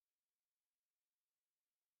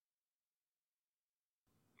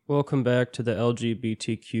Welcome back to the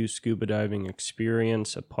LGBTQ Scuba Diving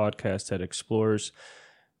Experience, a podcast that explores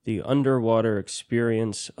the underwater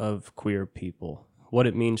experience of queer people. What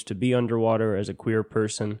it means to be underwater as a queer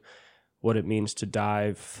person, what it means to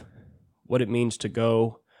dive, what it means to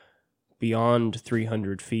go beyond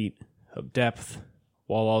 300 feet of depth,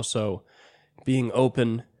 while also being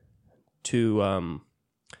open to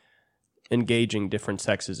engaging different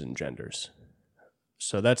sexes and genders.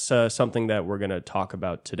 So that's something that we're going to talk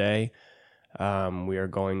about today. We are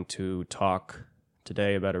going to talk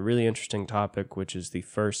today about a really interesting topic, which is the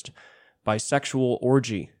first bisexual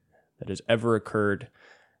orgy that has ever occurred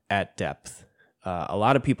at depth. A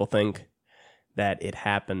lot of people think that it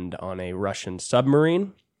happened on a Russian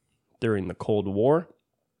submarine during the Cold War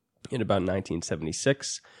in about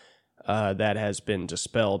 1976. That has been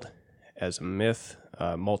dispelled as a myth.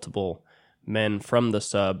 Multiple men from the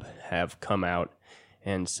sub have come out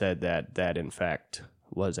and said that in fact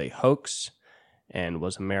was a hoax and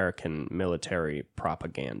was American military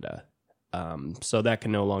propaganda. So that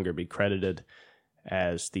can no longer be credited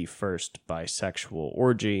as the first bisexual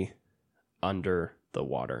orgy under the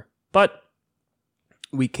water. But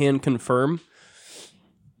we can confirm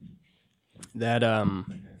that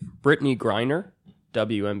Brittany Griner,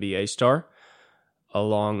 WNBA star,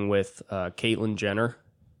 along with Caitlyn Jenner,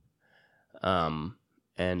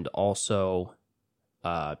 and also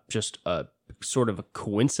just a sort of a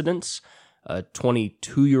coincidence, a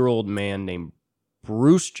 22-year-old man named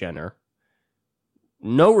Bruce Jenner,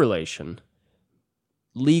 no relation,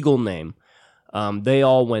 legal name, they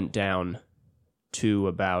all went down to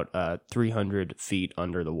about 300 feet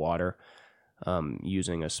under the water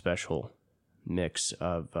using a special mix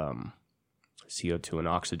of CO2 and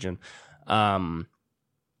oxygen.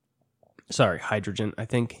 Hydrogen, I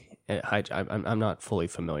think. I'm not fully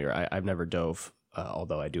familiar. I've never dove,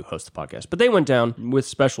 although I do host the podcast. But they went down with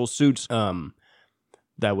special suits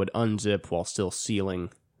that would unzip while still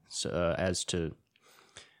sealing, as to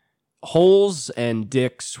holes and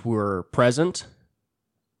dicks were present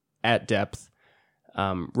at depth.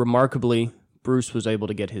 Remarkably, Bruce was able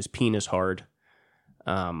to get his penis hard,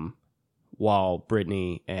 while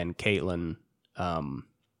Brittany and Caitlyn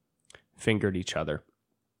fingered each other.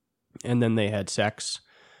 And then they had sex.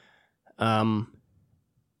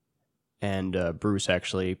 And Bruce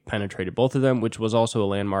actually penetrated both of them, which was also a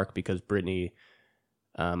landmark because Brittany,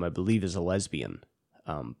 I believe, is a lesbian.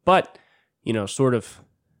 But, sort of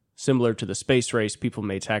similar to the space race, people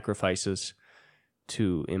made sacrifices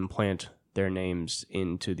to implant their names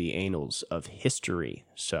into the annals of history.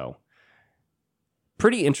 So,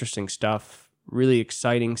 pretty interesting stuff, really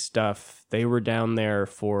exciting stuff. They were down there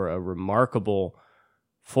for a remarkable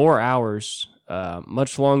 4 hours,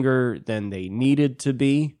 much longer than they needed to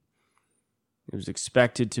be. It was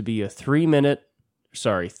expected to be a 30-minute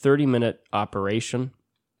operation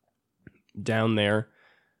down there,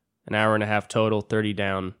 an hour and a half total, 30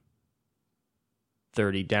 down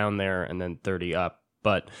there, and then 30 up.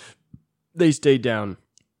 But they stayed down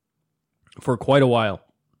for quite a while,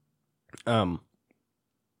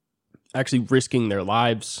 actually risking their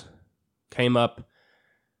lives, came up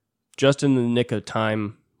just in the nick of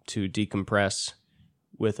time to decompress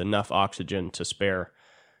with enough oxygen to spare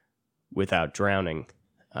without drowning.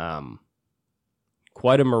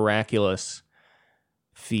 Quite a miraculous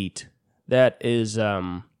feat that is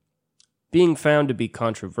being found to be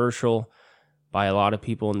controversial by a lot of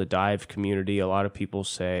people in the dive community. A lot of people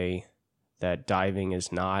say that diving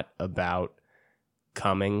is not about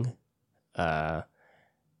coming, but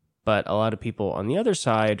a lot of people on the other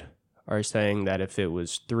side are saying that if it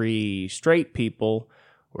was 3 straight people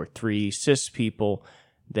or 3 cis people,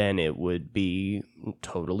 then it would be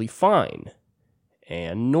totally fine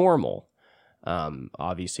and normal.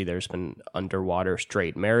 Obviously, there's been underwater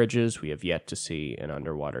straight marriages. We have yet to see an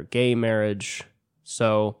underwater gay marriage.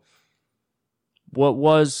 So what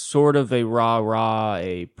was sort of a rah-rah,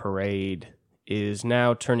 a parade, is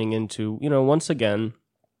now turning into, once again,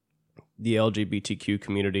 the LGBTQ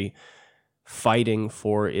community fighting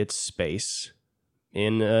for its space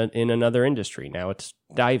in another industry. Now it's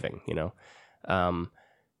diving,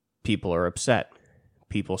 People are upset.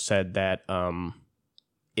 People said that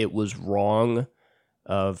it was wrong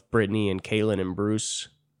of Brittany and Caitlyn and Bruce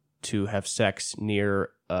to have sex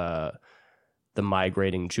near the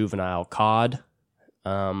migrating juvenile cod.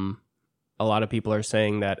 A lot of people are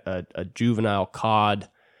saying that a juvenile cod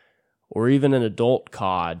or even an adult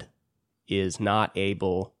cod is not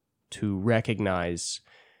able to recognize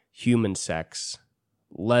human sex,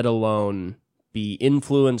 let alone be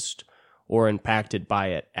influenced or impacted by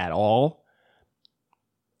it at all.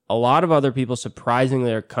 a lot of other people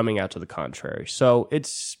surprisingly are coming out to the contrary. So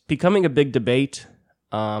it's becoming a big debate.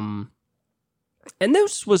 And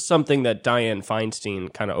this was something that Dianne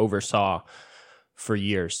Feinstein kind of oversaw for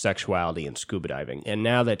years, sexuality and scuba diving. And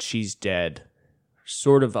now that she's dead,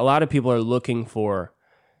 sort of a lot of people are looking for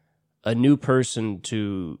a new person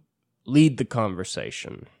to lead the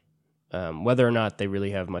conversation. Whether or not they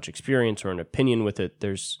really have much experience or an opinion with it,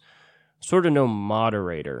 there's sort of no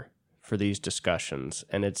moderator for these discussions,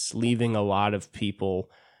 and it's leaving a lot of people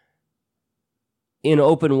in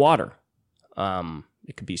open water.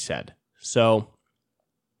 It could be said. So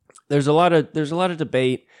there's a lot of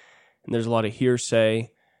debate, and there's a lot of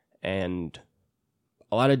hearsay, and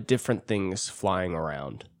a lot of different things flying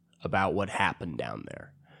around about what happened down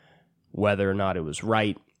there, whether or not it was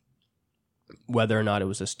right, whether or not it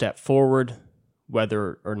was a step forward,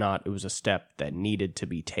 whether or not it was a step that needed to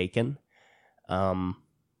be taken.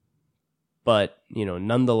 But,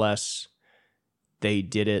 nonetheless, they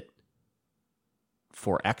did it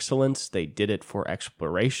for excellence, they did it for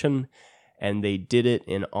exploration, and they did it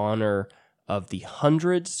in honor of the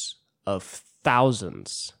hundreds of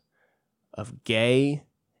thousands of gay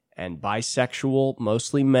and bisexual,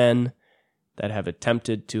 mostly men, that have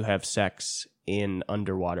attempted to have sex in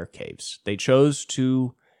underwater caves. They chose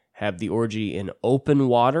to have the orgy in open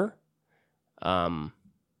water,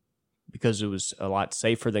 because it was a lot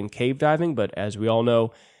safer than cave diving. But as we all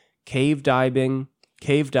know, cave diving,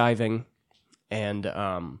 and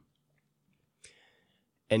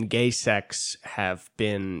gay sex have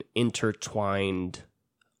been intertwined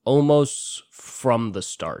almost from the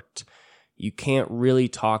start. You can't really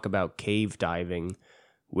talk about cave diving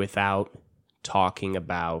without talking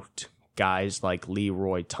about guys like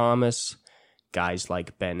Leroy Thomas, guys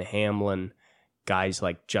like Ben Hamlin, guys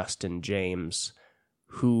like Justin James,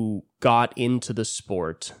 who got into the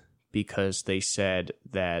sport because they said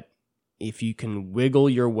that if you can wiggle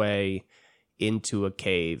your way into a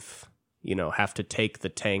cave, have to take the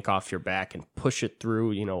tank off your back and push it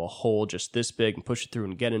through, a hole just this big and push it through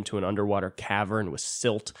and get into an underwater cavern with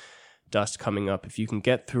silt dust coming up. If you can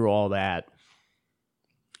get through all that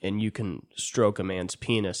and you can stroke a man's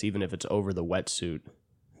penis, even if it's over the wetsuit,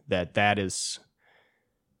 that is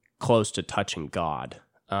close to touching God.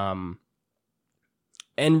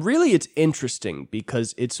 And really, it's interesting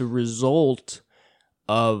because it's a result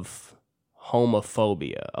of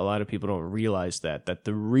homophobia. A lot of people don't realize that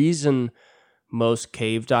the reason most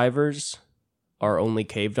cave divers are only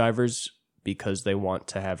cave divers because they want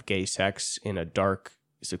to have gay sex in a dark,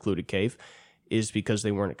 secluded cave is because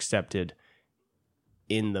they weren't accepted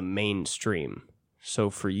in the mainstream. So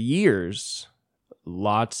for years,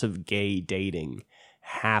 lots of gay dating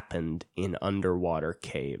happened in underwater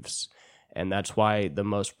caves. And that's why the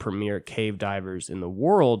most premier cave divers in the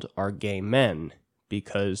world are gay men,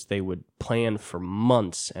 because they would plan for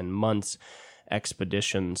months and months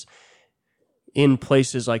expeditions in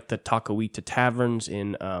places like the Tacahuita Taverns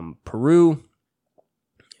in Peru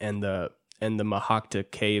and the Majacta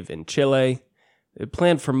Cave in Chile. They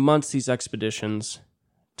planned for months these expeditions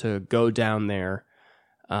to go down there,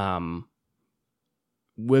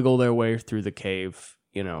 wiggle their way through the cave.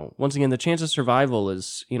 Once again, the chance of survival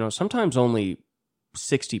is, sometimes only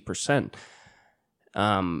 60%.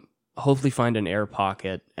 Hopefully find an air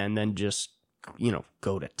pocket and then just,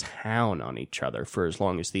 go to town on each other for as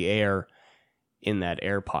long as the air in that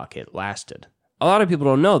air pocket lasted. A lot of people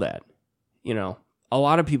don't know that. A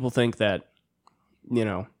lot of people think that,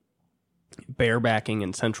 barebacking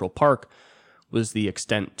in Central Park was the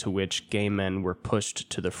extent to which gay men were pushed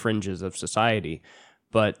to the fringes of society.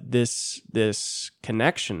 But this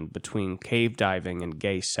connection between cave diving and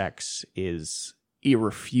gay sex is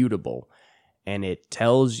irrefutable, and it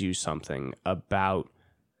tells you something about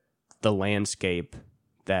the landscape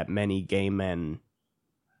that many gay men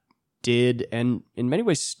did and in many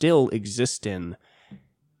ways still exist in,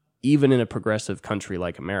 even in a progressive country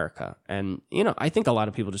like America. And, I think a lot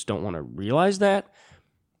of people just don't want to realize that.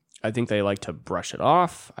 I think they like to brush it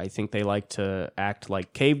off. I think they like to act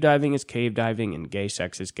like cave diving is cave diving and gay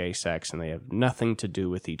sex is gay sex, and they have nothing to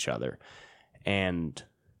do with each other. And,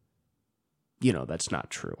 that's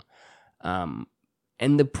not true. And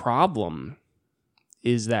the problem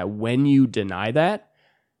is that when you deny that,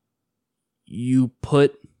 you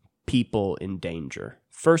put people in danger.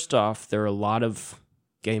 First off, there are a lot of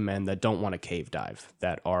gay men that don't want to cave dive,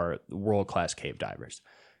 that are world-class cave divers.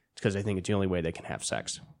 It's because they think it's the only way they can have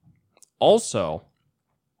sex. Also,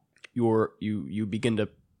 you begin to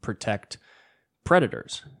protect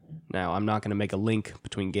predators. Now, I'm not going to make a link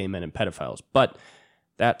between gay men and pedophiles, but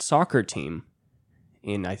that soccer team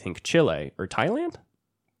in, I think, Chile or Thailand,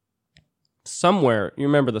 somewhere, you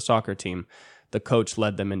remember the soccer team, the coach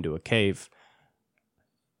led them into a cave.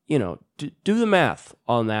 You know, do the math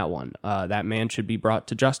on that one. That man should be brought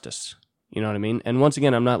to justice. You know what I mean? And once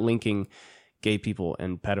again, I'm not linking gay people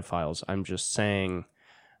and pedophiles. I'm just saying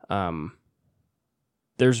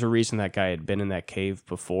there's a reason that guy had been in that cave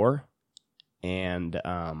before, and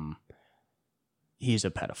he's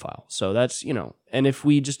a pedophile. So that's, you know, and if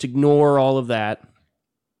we just ignore all of that,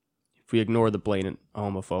 if we ignore the blatant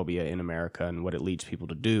homophobia in America and what it leads people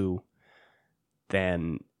to do,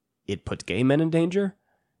 then it puts gay men in danger,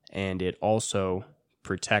 and it also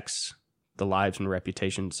protects the lives and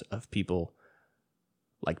reputations of people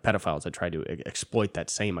like pedophiles that try to exploit that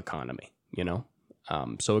same economy, you know?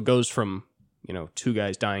 So it goes from, you know, 2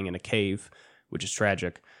 guys dying in a cave, which is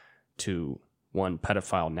tragic, to one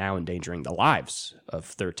pedophile now endangering the lives of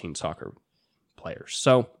 13 soccer players.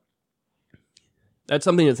 So that's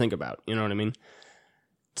something to think about, you know what I mean?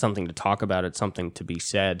 It's something to talk about, it's something to be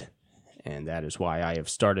said, and that is why I have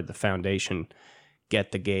started the foundation,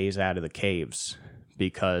 Get the Gays Out of the Caves,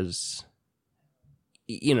 because,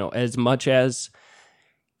 you know, as much as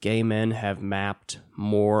gay men have mapped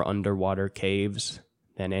more underwater caves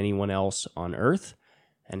than anyone else on Earth,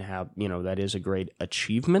 and how, you know, that is a great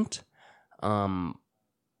achievement,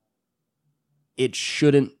 it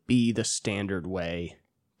shouldn't be the standard way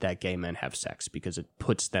that gay men have sex, because it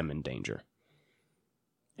puts them in danger.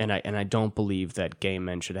 And I don't believe that gay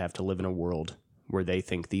men should have to live in a world where they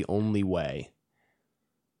think the only way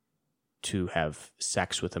to have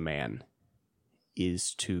sex with a man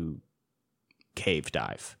is to cave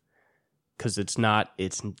dive. Because it's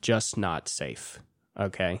just not safe,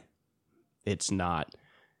 okay? It's not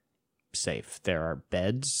safe. There are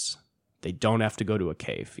beds. They don't have to go to a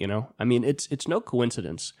cave, you know? I mean, it's no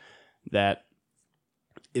coincidence that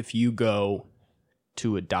if you go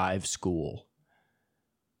to a dive school,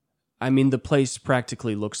 I mean, the place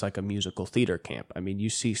practically looks like a musical theater camp. I mean, you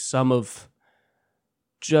see some of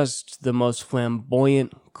just the most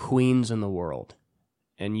flamboyant queens in the world,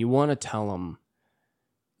 and you want to tell them,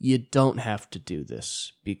 you don't have to do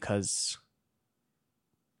this, because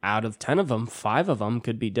out of 10 of them, 5 of them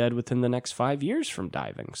could be dead within the next 5 years from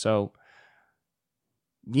diving. So,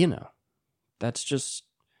 you know, that's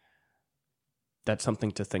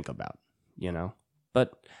something to think about, you know?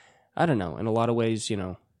 But I don't know. In a lot of ways, you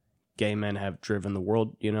know, gay men have driven the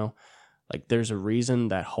world, you know? Like, there's a reason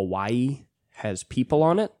that Hawaii has people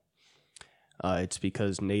on it. It's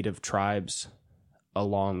because native tribes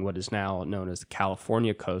along what is now known as the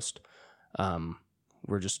California coast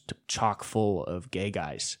were just chock full of gay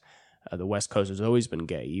guys. The West Coast has always been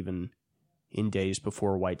gay, even in days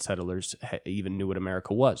before white settlers even knew what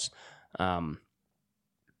America was.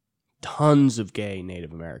 Tons of gay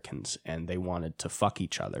Native Americans, and they wanted to fuck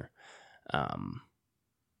each other. And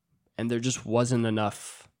there just wasn't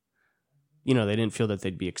enough, you know, they didn't feel that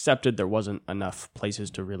they'd be accepted. There wasn't enough places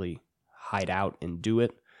to really hide out and do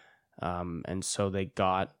it. And so they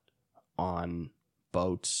got on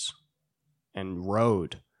boats and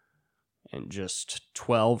rowed, and just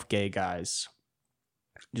 12 gay guys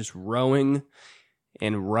just rowing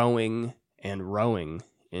and rowing and rowing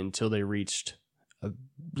until they reached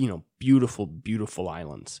beautiful, beautiful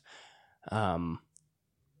islands.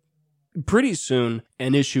 Pretty soon,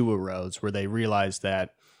 an issue arose where they realized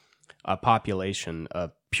that a population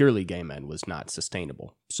of purely gay men was not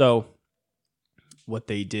sustainable. So what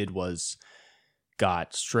they did was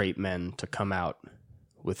got straight men to come out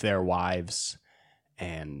with their wives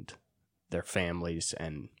and their families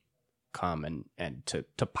and come and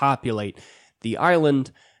to populate the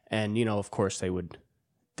island. And, you know, of course they would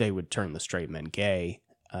turn the straight men gay,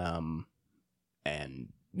 and,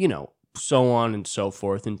 you know, so on and so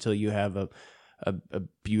forth until you have a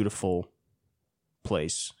beautiful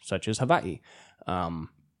place such as Hawaii. And,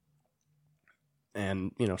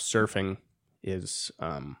 you know, surfing is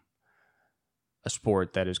a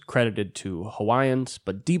sport that is credited to Hawaiians,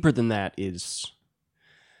 but deeper than that is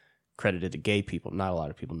credited to gay people. Not a lot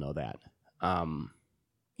of people know that.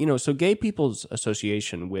 You know, so gay people's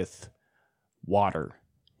association with water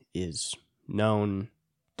is known,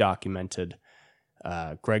 documented.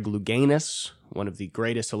 Greg Louganis, one of the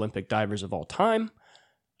greatest Olympic divers of all time,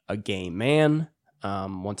 a gay man.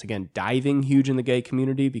 Once again, diving huge in the gay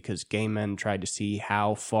community because gay men tried to see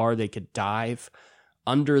how far they could dive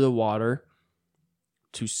under the water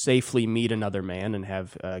to safely meet another man and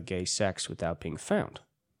have gay sex without being found.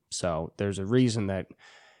 So there's a reason that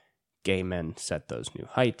gay men set those new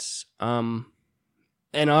heights. And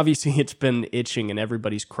obviously it's been itching in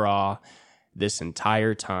everybody's craw this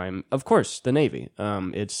entire time. Of course, the Navy.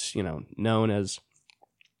 It's, you know, known as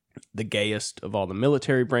the gayest of all the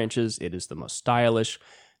military branches. It is the most stylish.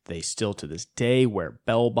 They still to this day wear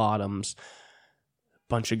bell bottoms.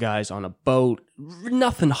 Bunch of guys on a boat.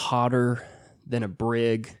 Nothing hotter than a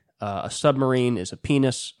brig. A submarine is a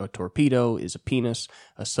penis. A torpedo is a penis.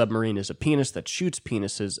 A submarine is a penis that shoots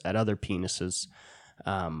penises at other penises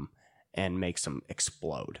and makes them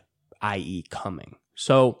explode, i.e. coming.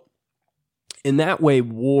 So in that way,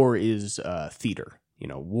 war is theater.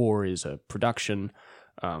 War is a production.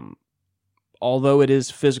 Although it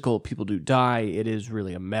is physical, people do die, it is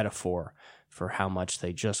really a metaphor for how much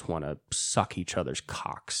they just want to suck each other's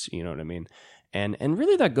cocks, you know what I mean? And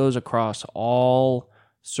really that goes across all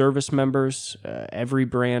service members, every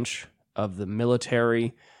branch of the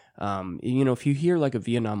military. If you hear like a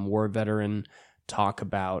Vietnam War veteran talk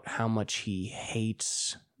about how much he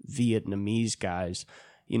hates Vietnamese guys,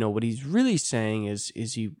 what he's really saying is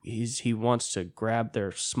he wants to grab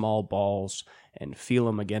their small balls and feel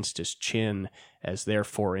them against his chin as their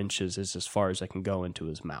 4 inches is as far as I can go into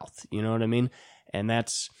his mouth. You know what I mean? And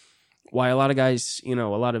that's why a lot of guys, a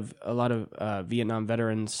lot of Vietnam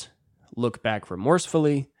veterans look back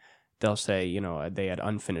remorsefully. They'll say, they had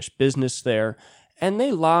unfinished business there, and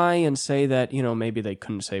they lie and say that, maybe they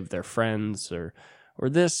couldn't save their friends or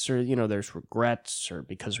this, or, there's regrets, or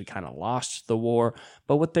because we kind of lost the war.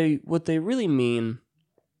 But what they really mean,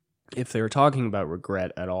 if they were talking about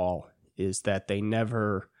regret at all, is that they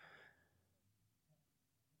never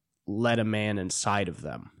let a man inside of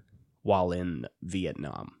them while in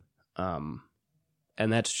Vietnam. And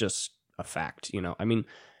that's just a fact, I mean,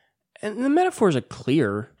 and the metaphors are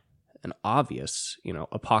clear and obvious,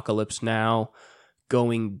 Apocalypse Now,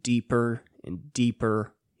 going deeper and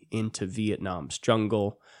deeper into Vietnam's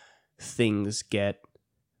jungle. Things get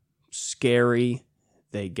scary.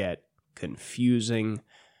 They get confusing.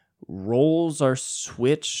 Roles are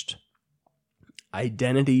switched.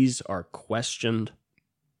 Identities are questioned.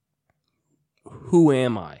 Who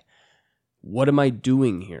am I? What am I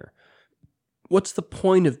doing here? What's the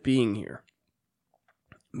point of being here?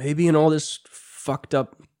 Maybe in all this fucked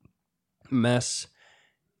up mess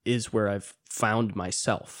is where I've found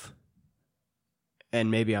myself.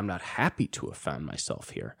 And maybe I'm not happy to have found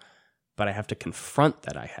myself here, but I have to confront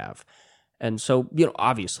that I have. And so,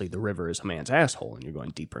 obviously the river is a man's asshole, and you're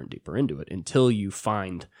going deeper and deeper into it until you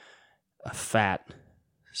find a fat,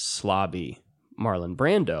 slobby Marlon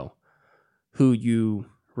Brando who you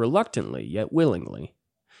reluctantly yet willingly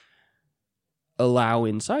allow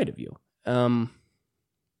inside of you. And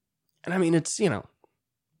I mean, it's,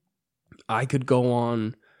 I could go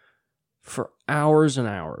on for hours and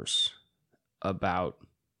hours about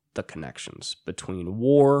the connections between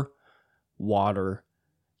war, water,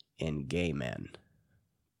 and gay men.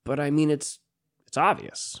 But I mean, it's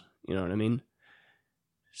obvious, you know what I mean?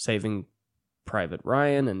 Saving Private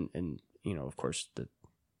Ryan and of course, the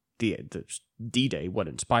D-Day, what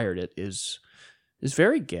inspired it, is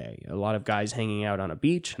very gay. A lot of guys hanging out on a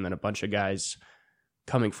beach, and then a bunch of guys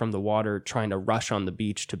coming from the water trying to rush on the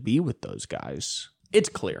beach to be with those guys. It's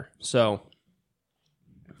clear. So,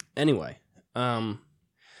 anyway, that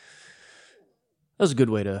was a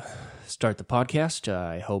good way to start the podcast.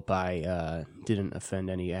 I hope I didn't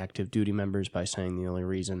offend any active duty members by saying the only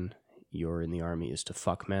reason you're in the Army is to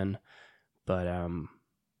fuck men. But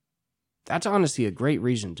that's honestly a great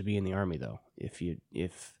reason to be in the Army, though. If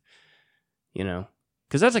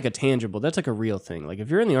because that's like a tangible, that's like a real thing. Like if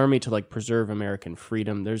you're in the Army to like preserve American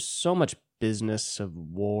freedom, there's so much business of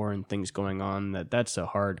war and things going on that's a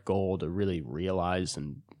hard goal to really realize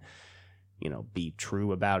and, be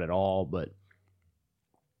true about it all. But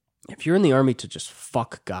if you're in the Army to just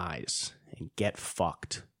fuck guys and get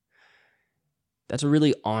fucked, that's a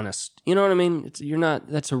really honest, you know what I mean?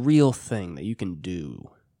 That's a real thing that you can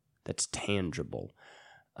do. That's tangible.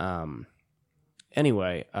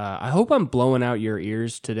 Anyway, I hope I'm blowing out your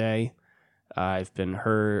ears today. I've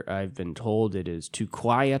been told it is too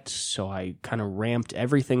quiet, so I kind of ramped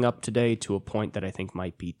everything up today to a point that I think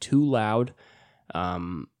might be too loud.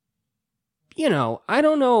 I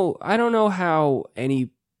don't know how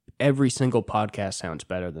every single podcast sounds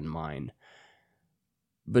better than mine,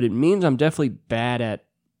 but it means I'm definitely bad at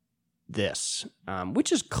this,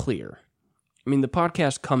 which is clear. I mean, the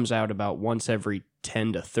podcast comes out about once every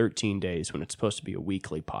 10 to 13 days when it's supposed to be a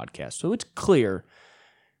weekly podcast. So it's clear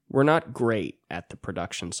we're not great at the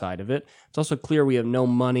production side of it. It's also clear we have no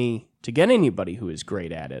money to get anybody who is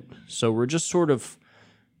great at it. So we're just sort of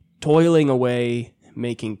toiling away,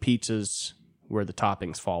 making pizzas where the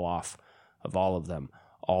toppings fall off of all of them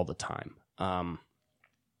all the time.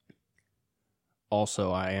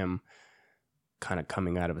 Also, I am kind of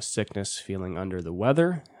coming out of a sickness, feeling under the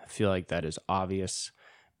weather. I feel like that is obvious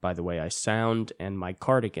by the way I sound, and my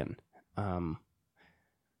cardigan.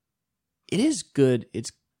 It is good.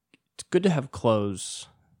 It's good to have clothes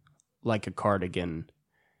like a cardigan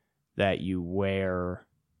that you wear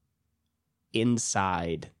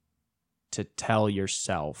inside to tell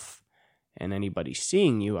yourself and anybody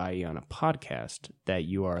seeing you, i.e. on a podcast, that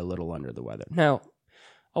you are a little under the weather. Now,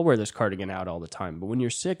 I'll wear this cardigan out all the time, but when you're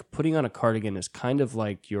sick, putting on a cardigan is kind of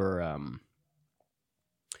like your,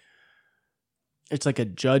 it's like a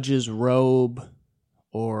judge's robe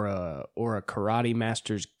or a karate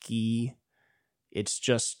master's gi. It's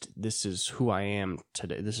just, this is who I am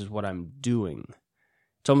today. This is what I'm doing.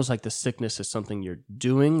 It's almost like the sickness is something you're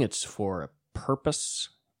doing. It's for a purpose,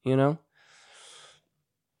 you know?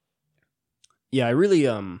 Yeah, I really,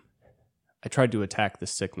 I tried to attack the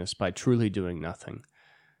sickness by truly doing nothing.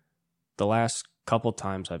 The last couple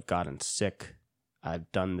times I've gotten sick,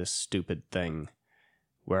 I've done this stupid thing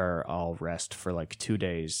where I'll rest for like 2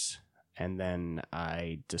 days and then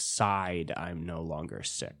I decide I'm no longer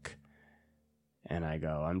sick. And I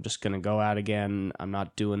go, I'm just going to go out again. I'm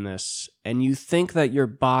not doing this. And you think that your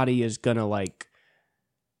body is going to like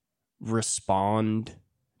respond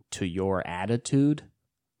to your attitude.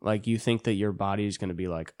 Like you think that your body is going to be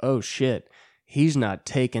like, oh shit, he's not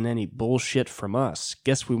taking any bullshit from us.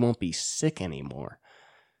 Guess we won't be sick anymore.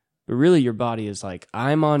 But really your body is like,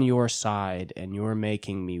 I'm on your side and you're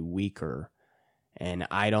making me weaker. And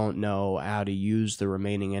I don't know how to use the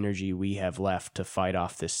remaining energy we have left to fight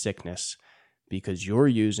off this sickness because you're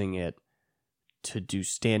using it to do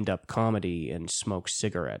stand-up comedy and smoke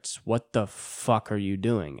cigarettes. What the fuck are you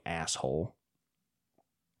doing, asshole?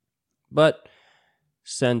 But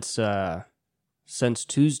since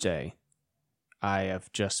Tuesday, I have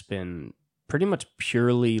just been pretty much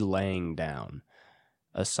purely laying down.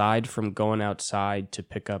 Aside from going outside to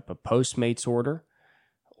pick up a Postmates order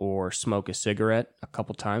or smoke a cigarette a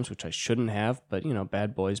couple times, which I shouldn't have, but, you know,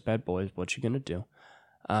 bad boys, what you gonna do?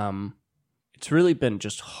 It's really been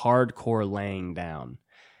just hardcore laying down.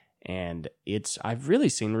 And I've really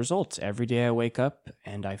seen results. Every day I wake up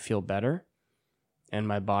and I feel better. And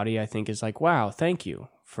my body, I think, is like, wow, thank you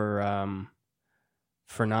for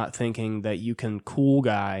not thinking that you can cool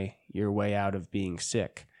guy your way out of being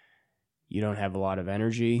sick. You don't have a lot of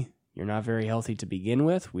energy. You're not very healthy to begin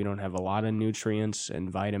with. We don't have a lot of nutrients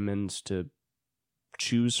and vitamins to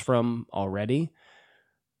choose from already.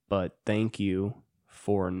 But thank you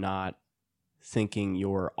for not thinking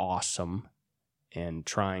you're awesome and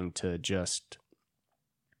trying to just,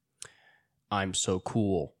 I'm so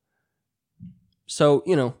cool. So,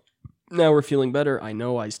 you know, now we're feeling better. I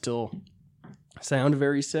know I still sound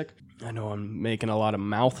very sick. I know I'm making a lot of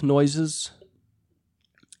mouth noises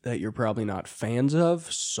that you're probably not fans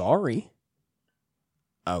of. Sorry.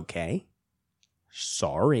 Okay.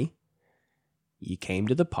 Sorry. You came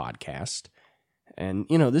to the podcast. And,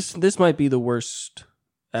 you know, this might be the worst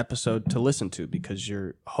episode to listen to because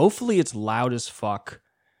hopefully it's loud as fuck.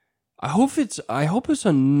 I hope it's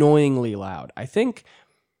annoyingly loud. I think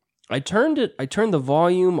I turned the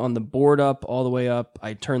volume on the board up all the way up.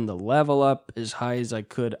 I turned the level up as high as I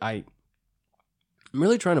could. I'm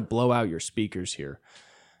really trying to blow out your speakers here.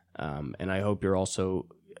 And I hope you're also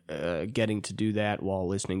getting to do that while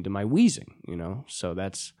listening to my wheezing, you know? So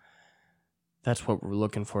that's what we're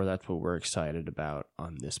looking for. That's what we're excited about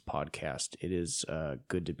on this podcast. It is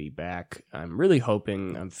good to be back. I'm really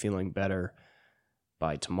hoping I'm feeling better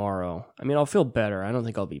by tomorrow. I mean, I'll feel better. I don't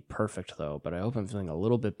think I'll be perfect, though, but I hope I'm feeling a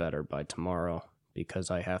little bit better by tomorrow because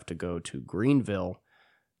I have to go to Greensville,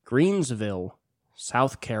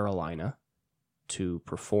 South Carolina to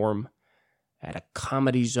perform at a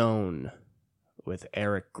Comedy Zone with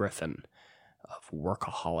Eric Griffin of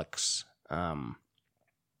Workaholics. And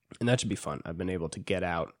that should be fun. I've been able to get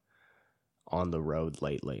out on the road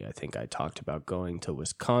lately. I think I talked about going to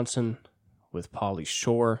Wisconsin with Pauly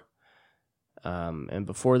Shore. And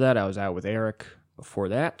before that, I was out with Eric before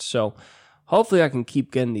that. So hopefully I can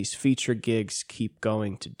keep getting these feature gigs, keep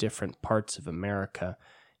going to different parts of America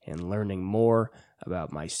and learning more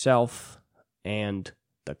about myself and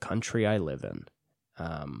the country I live in.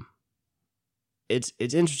 It's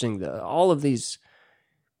interesting that all of these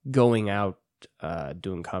going out,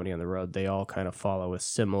 doing comedy on the road, they all kind of follow a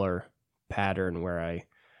similar pattern where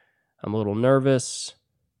I'm a little nervous.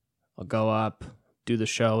 I'll go up, do the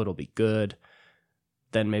show, it'll be good.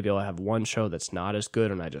 Then maybe I'll have one show that's not as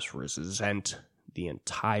good and I just resent the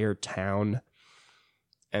entire town.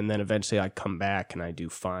 And then eventually I come back and I do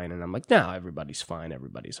fine. And I'm like, no, everybody's fine.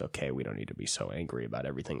 Everybody's okay. We don't need to be so angry about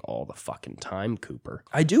everything all the fucking time, Cooper.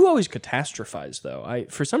 I do always catastrophize, though.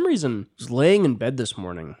 For some reason, was laying in bed this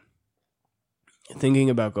morning thinking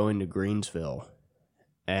about going to Greensville.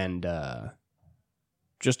 And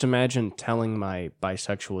just imagine telling my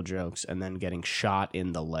bisexual jokes and then getting shot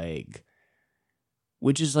in the leg,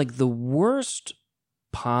 which is like the worst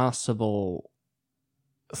possible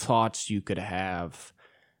thoughts you could have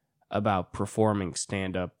about performing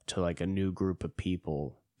stand-up to like a new group of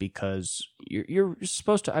people, because you're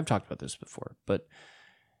supposed to, I've talked about this before, but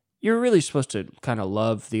you're really supposed to kind of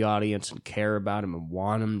love the audience and care about them and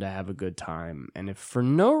want them to have a good time. And if for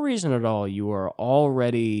no reason at all you are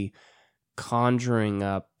already conjuring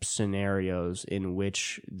up scenarios in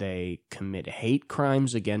which they commit hate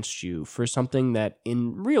crimes against you for something that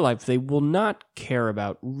in real life they will not care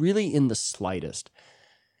about really in the slightest,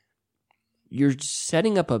 you're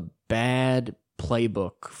setting up a bad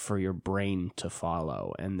playbook for your brain to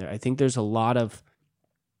follow. And I think there's a lot of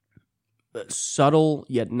subtle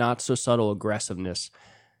yet not so subtle aggressiveness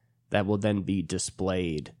that will then be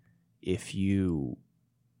displayed if you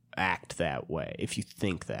act that way, if you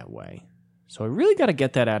think that way. So I really got to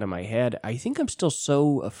get that out of my head. I think I'm still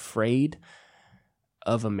so afraid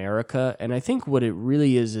of America, and I think what it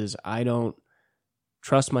really is I don't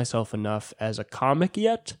trust myself enough as a comic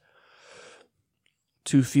yet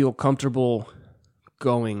to feel comfortable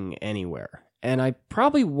going anywhere. And I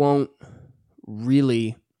probably won't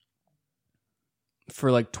really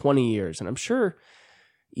for like 20 years. And I'm sure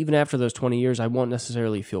even after those 20 years, I won't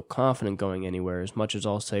necessarily feel confident going anywhere as much as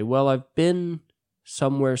I'll say, well, I've been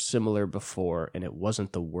somewhere similar before and it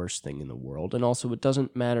wasn't the worst thing in the world. And also it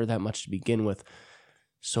doesn't matter that much to begin with.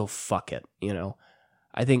 So fuck it. You know,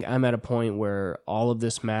 I think I'm at a point where all of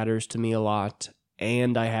this matters to me a lot,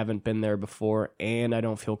 and I haven't been there before, and I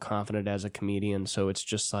don't feel confident as a comedian. So it's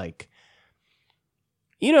just like,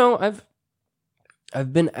 you know,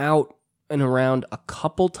 I've been out and around a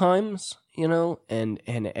couple times, you know, and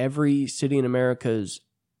every city in America is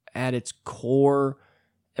at its core,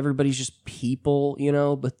 everybody's just people, you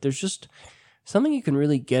know, but there's just something you can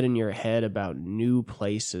really get in your head about new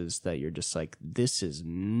places that you're just like, this is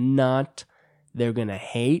not, they're going to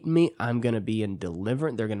hate me, I'm going to be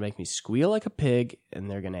indifferent, they're going to make me squeal like a pig, and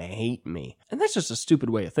they're going to hate me. And that's just a stupid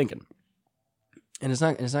way of thinking. And it's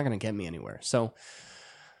not going to get me anywhere. So,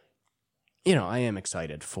 you know, I am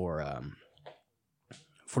excited for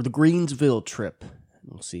the Greensville trip.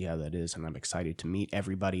 We'll see how that is, and I'm excited to meet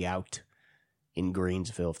everybody out in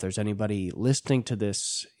Greensville. If there's anybody listening to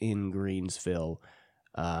this in Greensville,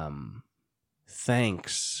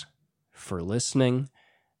 thanks for listening.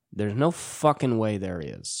 There's no fucking way there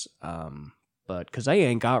is, but because I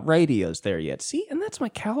ain't got radios there yet. See, and that's my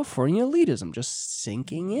California elitism just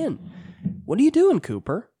sinking in. What are you doing,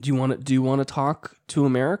 Cooper? Do you want to talk to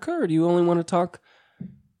America, or do you only want to talk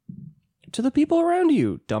to the people around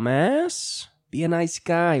you, dumbass? Be a nice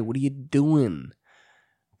guy. What are you doing?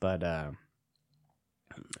 But I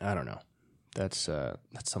don't know. That's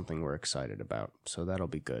something we're excited about. So that'll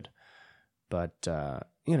be good. But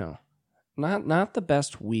you know, not the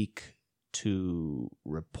best week to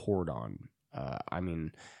report on. I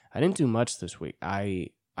mean, I didn't do much this week. I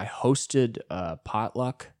hosted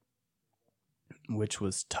Potluck, which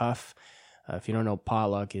was tough. If you don't know,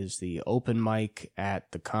 Potluck is the open mic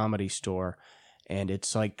at the Comedy Store, and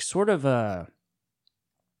it's like sort of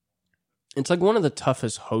it's like one of the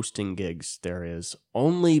toughest hosting gigs there is,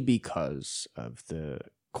 only because of the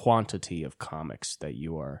quantity of comics that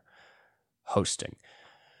you are hosting.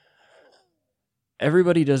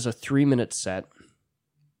 Everybody does a 3-minute set,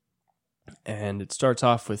 and it starts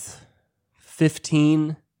off with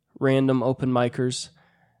 15 random open micers,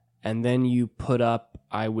 and then you put up,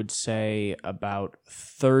 I would say, about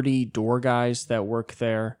 30 door guys that work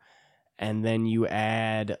there, and then you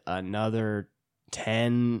add another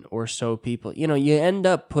 10 or so people. You know, you end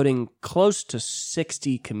up putting close to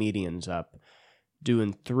 60 comedians up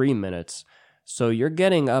doing 3 minutes. So you're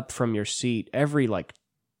getting up from your seat every like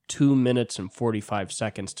 2 minutes and 45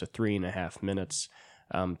 seconds to 3.5 minutes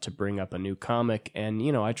to bring up a new comic. And,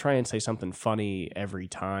 you know, I try and say something funny every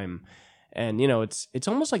time. And, you know, it's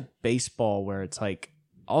almost like baseball, where it's like,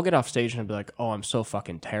 I'll get off stage and I'll be like, oh, I'm so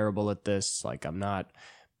fucking terrible at this. Like, I'm not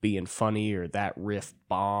being funny, or that riff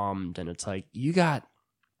bombed. And it's like, you got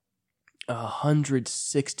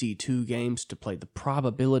 162 games to play. The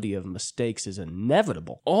probability of mistakes is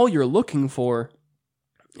inevitable. All you're looking for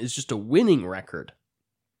is just a winning record,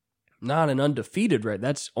 not an undefeated record.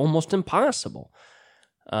 That's almost impossible.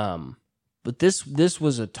 But this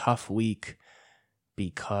was a tough week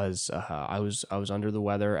because I was under the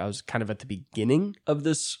weather. I was kind of at the beginning of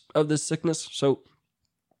this sickness, so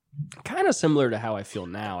kind of similar to how I feel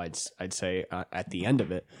now. I'd say at the end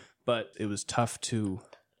of it, but it was tough to,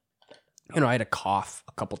 you know, I had a cough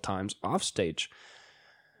a couple times off stage.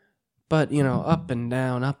 But, up and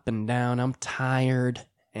down, I'm tired.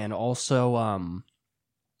 And also,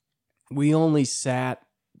 we only sat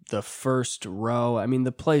the first row. I mean,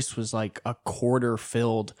 the place was like a quarter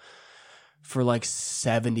filled for like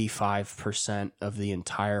 75% of the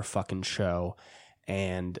entire fucking show.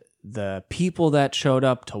 And the people that showed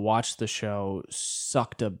up to watch the show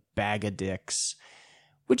sucked a bag of dicks,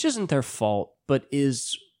 which isn't their fault, but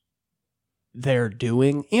is their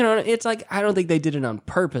doing. It's like, I don't think they did it on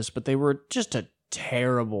purpose, but they were just a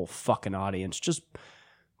terrible fucking audience. Just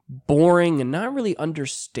boring and not really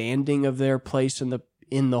understanding of their place in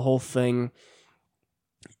the whole thing.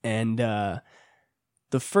 And the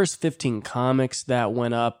first 15 comics that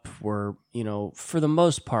went up were, for the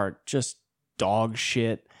most part, just dog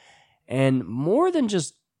shit. And more than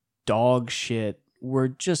just dog shit, were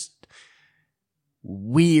just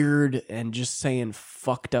weird and just saying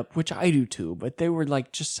fucked up, which I do too, but they were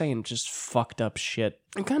like just saying just fucked up shit.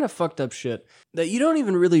 And kind of fucked up shit that you don't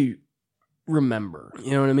even really remember.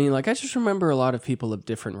 You know what I mean? Like, I just remember a lot of people of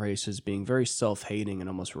different races being very self-hating and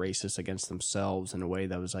almost racist against themselves in a way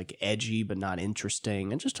that was like edgy but not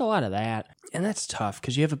interesting, and just a lot of that. And that's tough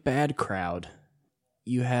because you have a bad crowd,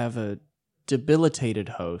 you have a debilitated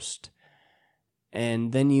host,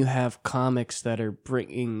 and then you have comics that are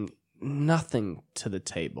bringing nothing to the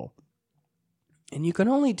table. And you can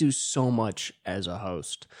only do so much as a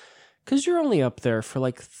host because you're only up there for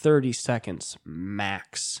like 30 seconds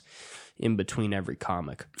max in between every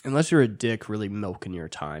comic, unless you're a dick really milking your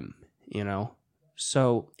time,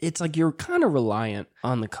 So it's like you're kind of reliant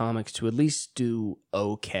on the comics to at least do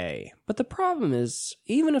okay. But the problem is,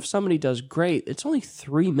 even if somebody does great, it's only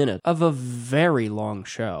 3 minutes of a very long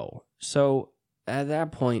show. So at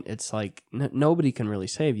that point, it's like nobody can really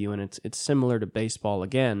save you, and it's similar to baseball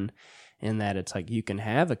again, in that it's like you can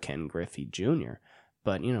have a Ken Griffey Jr.,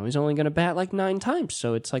 but, he's only going to bat like 9 times.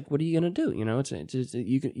 So it's like, what are you going to do?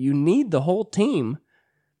 You need the whole team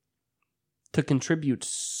to contribute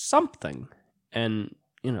something. And,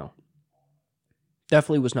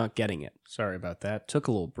 definitely was not getting it. Sorry about that. Took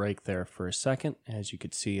a little break there for a second. As you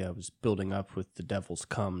could see, I was building up with the devil's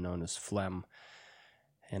cum known as phlegm.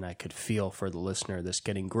 And I could feel for the listener this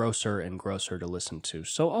getting grosser and grosser to listen to.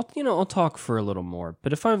 So I'll talk for a little more.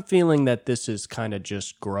 But if I'm feeling that this is kind of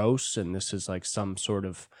just gross and this is like some sort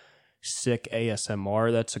of sick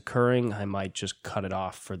ASMR that's occurring, I might just cut it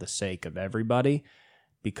off for the sake of everybody.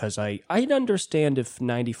 Because I'd understand if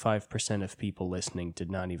 95% of people listening did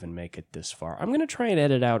not even make it this far. I'm going to try and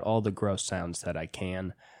edit out all the gross sounds that I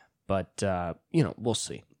can. But, we'll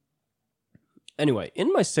see. Anyway,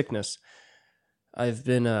 in my sickness, I've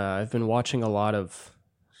been watching a lot of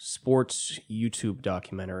sports YouTube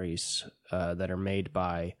documentaries that are made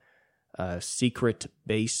by Secret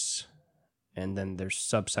Base, and then there's a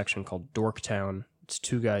subsection called Dorktown. It's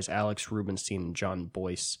 2 guys, Alex Rubenstein and John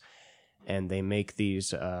Boyce, and they make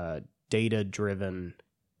these data-driven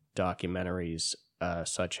documentaries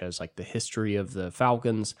such as like the history of the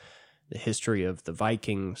Falcons, the history of the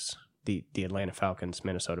Vikings, the Atlanta Falcons,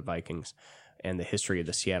 Minnesota Vikings, and the history of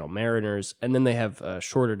the Seattle Mariners. And then they have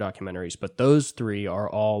shorter documentaries, but those 3 are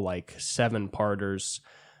all like 7-parters.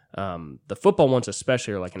 The football ones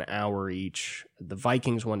especially are like an hour each. The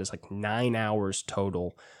Vikings one is like 9 hours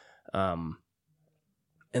total. And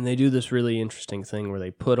they do this really interesting thing where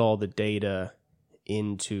they put all the data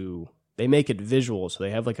they make it visual. So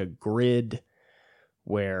they have like a grid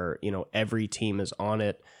where, every team is on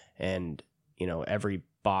it, and, every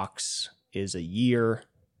box is a year,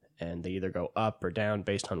 and they either go up or down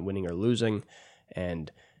based on winning or losing,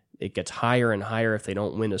 and it gets higher and higher if they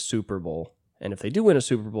don't win a Super Bowl. And if they do win a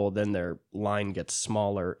Super Bowl, then their line gets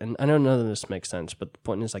smaller. And I know none of this makes sense, but the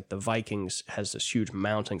point is, like, the Vikings has this huge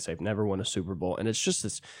mounting, so they've never won a Super Bowl, and it's just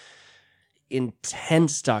this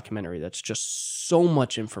intense documentary that's just so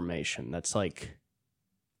much information that's like,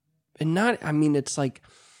 it's like,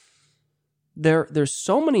 There's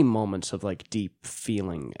so many moments of like deep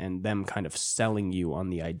feeling and them kind of selling you on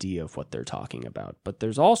the idea of what they're talking about. But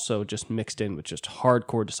there's also just mixed in with just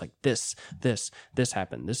hardcore, just like this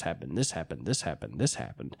happened, this happened, this happened, this happened, this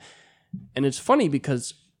happened. And it's funny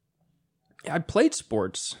because I played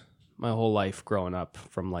sports my whole life growing up,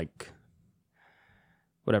 from like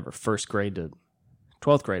whatever, 1st grade to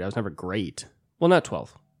 12th grade. I was never great. Well, not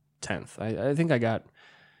 12th, 10th. I think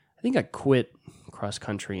I quit cross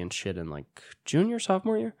country and shit in like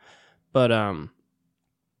sophomore year. But I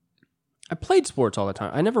played sports all the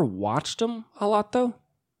time. I never watched them a lot though.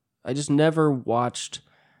 I just never watched.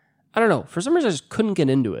 I don't know. For some reason I just couldn't get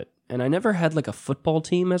into it. And I never had like a football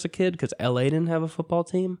team as a kid because LA didn't have a football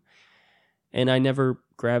team. And I never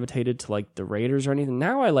gravitated to like the Raiders or anything.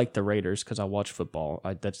 Now I like the Raiders because I watch football.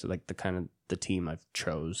 That's like the kind of the team I've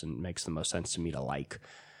chose and makes the most sense to me to like.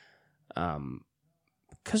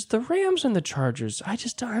 Because the Rams and the Chargers, I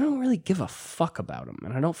don't really give a fuck about them,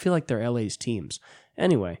 and I don't feel like they're LA's teams.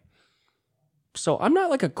 Anyway, so I'm not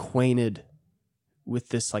like acquainted with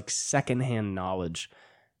this like secondhand knowledge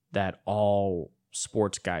that all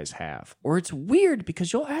sports guys have. Or it's weird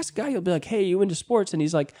because you'll ask a guy, you'll be like, hey, you into sports? And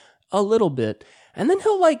he's like, a little bit. And then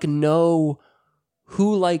he'll like know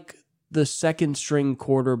who like the second string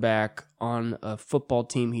quarterback on a football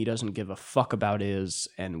team he doesn't give a fuck about is,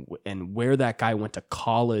 and where that guy went to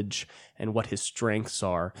college and what his strengths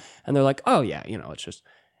are. And they're like, oh yeah, it's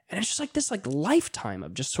just like this like lifetime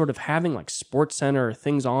of just sort of having like Sports Center or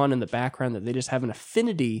things on in the background that they just have an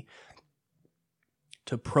affinity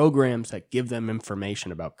to programs that give them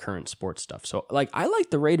information about current sports stuff. So like I like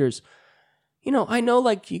the Raiders. I know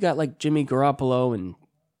like you got like Jimmy Garoppolo and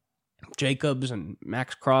Jacobs and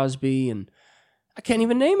Max Crosby, and I can't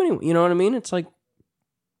even name anyone. You know what I mean? It's like,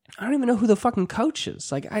 I don't even know who the fucking coach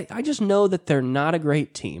is. Like, I just know that they're not a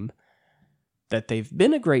great team, that they've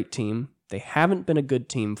been a great team. They haven't been a good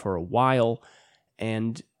team for a while.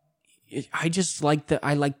 And I just like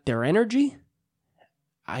I like their energy.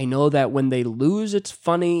 I know that when they lose, it's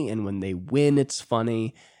funny. And when they win, it's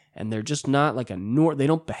funny. And they're just not like they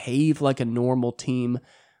don't behave like a normal team.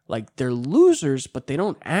 Like, they're losers, but they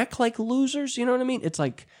don't act like losers. You know what I mean? It's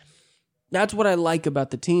like, that's what I like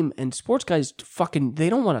about the team. And sports guys they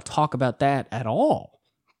don't want to talk about that at all.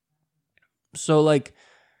 So, like,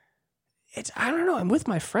 I don't know. I'm with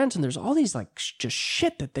my friends, and there's all these, like, just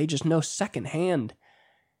shit that they just know secondhand.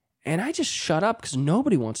 And I just shut up because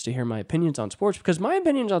nobody wants to hear my opinions on sports. Because my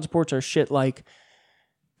opinions on sports are shit like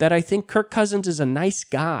that I think Kirk Cousins is a nice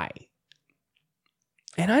guy.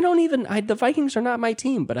 And the Vikings are not my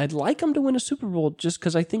team, but I'd like them to win a Super Bowl just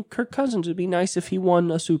because I think Kirk Cousins would be nice if he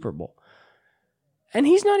won a Super Bowl. And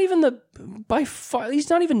he's not even he's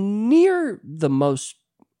not even near the most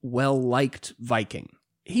well-liked Viking.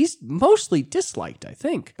 He's mostly disliked, I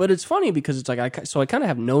think. But it's funny because it's like, I kind of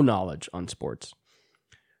have no knowledge on sports.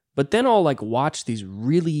 But then I'll like watch these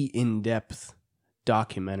really in-depth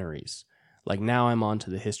documentaries. Like now I'm on to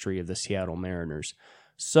the history of the Seattle Mariners.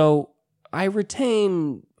 So I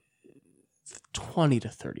retain 20 to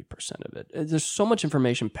 30% of it. There's so much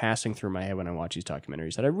information passing through my head when I watch these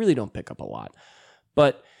documentaries that I really don't pick up a lot.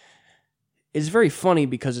 But it's very funny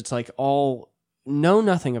because it's like all know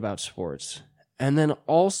nothing about sports and then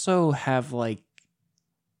also have like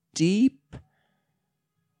deep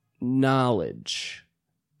knowledge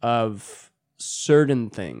of certain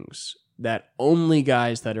things that only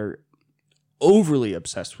guys that are overly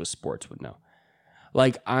obsessed with sports would know.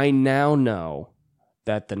 Like, I now know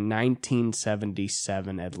that the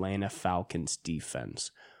 1977 Atlanta Falcons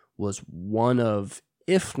defense was one of,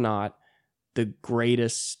 if not the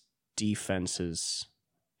greatest defenses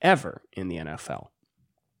ever in the NFL.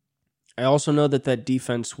 I also know that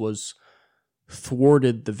defense was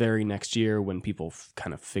thwarted the very next year when people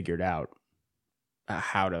kind of figured out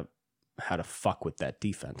how to fuck with that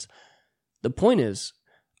defense. The point is,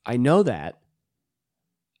 I know that.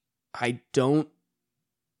 I don't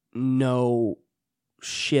know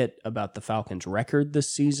shit about the Falcons' record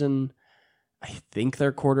this season. I think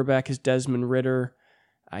their quarterback is Desmond Ridder.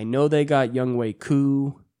 I know they got Younghoe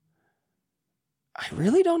Koo. I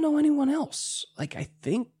really don't know anyone else. Like, I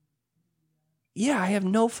have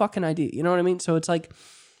no fucking idea. You know what I mean? So it's like,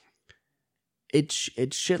 it's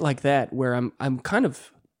shit like that where I'm kind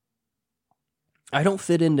of, I don't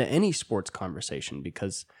fit into any sports conversation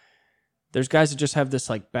because there's guys that just have this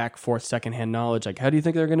like back forth secondhand knowledge. Like, how do you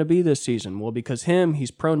think they're going to be this season? Well, because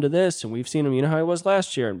he's prone to this, and we've seen him, you know how he was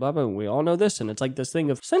last year, and blah, blah, we all know this. And it's like this thing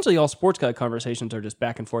of essentially all sports guy conversations are just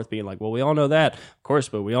back and forth being like, well, we all know that, of course,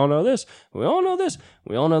 but we all know this, we all know this,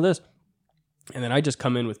 we all know this. And then I just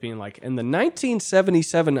come in with being like, in the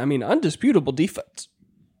 1977, undisputable defense.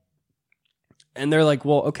 And they're like,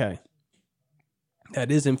 well, okay, that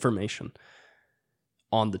is information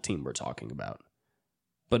on the team we're talking about.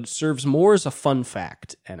 But it serves more as a fun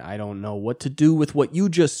fact, and I don't know what to do with what you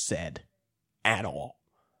just said at all.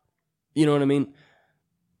 You know what I mean?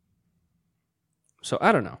 So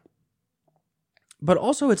I don't know. But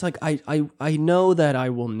also it's like I know that I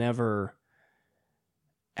will never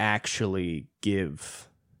actually give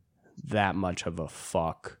that much of a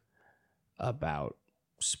fuck about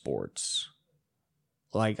sports.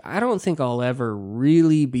 Like, I don't think I'll ever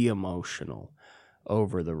really be emotional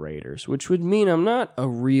over the Raiders, which would mean I'm not a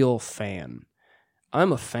real fan.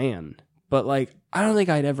 I'm a fan, but like, I don't think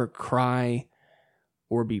I'd ever cry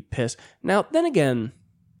or be pissed. Now, then again,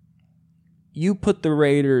 you put the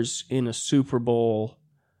Raiders in a Super Bowl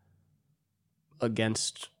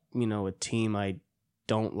against, a team I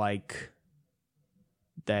don't like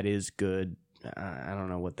that is good. I don't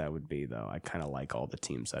know what that would be, though. I kind of like all the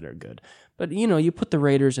teams that are good. But, you put the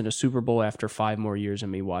Raiders in a Super Bowl after 5 more years of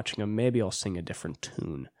me watching them, maybe I'll sing a different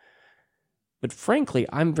tune. But frankly,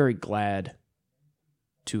 I'm very glad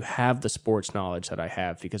to have the sports knowledge that I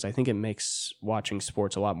have, because I think it makes watching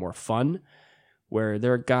sports a lot more fun, where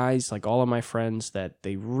there are guys, like all of my friends, that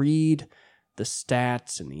they read the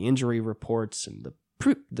stats and the injury reports and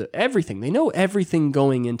the everything. They know everything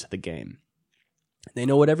going into the game. They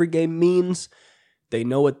know what every game means. They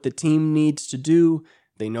know what the team needs to do.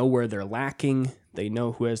 They know where they're lacking. They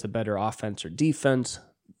know who has the better offense or defense.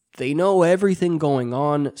 They know everything going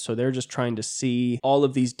on, so they're just trying to see all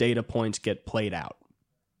of these data points get played out.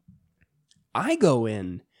 I go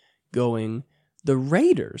in going, the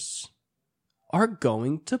Raiders are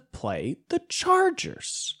going to play the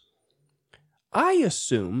Chargers. I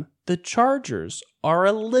assume the Chargers are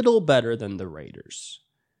a little better than the Raiders.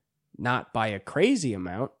 Not by a crazy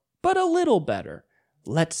amount, but a little better.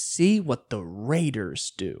 Let's see what the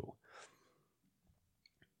Raiders do.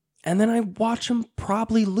 And then I watch them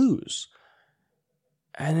probably lose.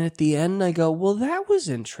 And at the end I go, well, that was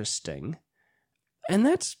interesting. And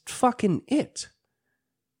that's fucking it.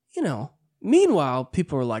 Meanwhile,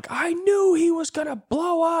 people are like, I knew he was going to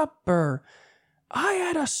blow up, or I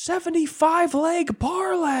had a 75-leg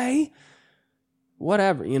parlay.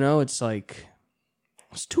 Whatever, it's like,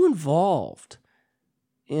 it's too involved.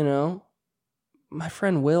 My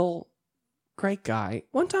friend Will, great guy.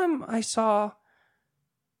 One time I saw,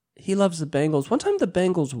 he loves the Bengals. One time the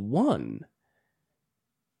Bengals won,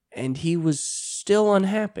 and he was still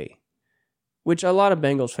unhappy, which a lot of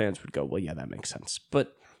Bengals fans would go, well, yeah, that makes sense.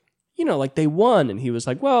 But, they won, and he was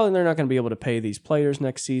like, well, they're not going to be able to pay these players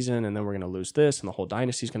next season, and then we're going to lose this, and the whole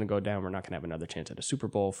dynasty's going to go down. We're not going to have another chance at a Super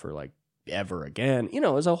Bowl for, ever again. It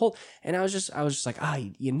was a whole, and I was just like,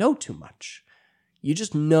 you know too much. You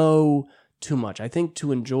just know too much. I think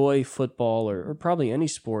to enjoy football or probably any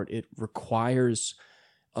sport, it requires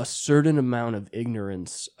a certain amount of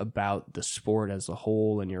ignorance about the sport as a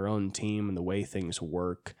whole and your own team and the way things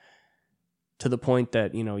work, to the point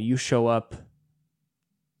that, you show up,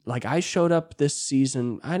 like I showed up this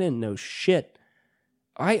season, I didn't know shit.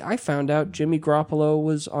 I found out Jimmy Garoppolo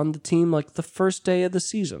was on the team the first day of the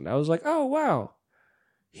season. I was like, oh, wow,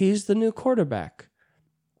 he's the new quarterback.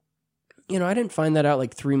 I didn't find that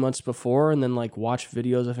out 3 months before and then watch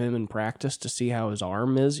videos of him in practice to see how his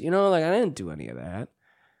arm is. I didn't do any of that.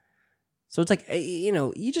 So it's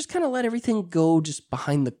you just kind of let everything go just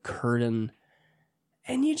behind the curtain,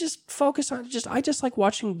 and you just focus on I just like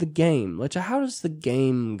watching the game. How is the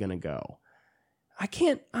game going to go?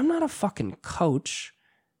 I'm not a fucking coach.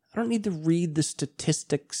 I don't need to read the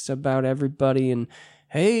statistics about everybody and,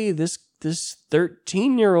 hey, this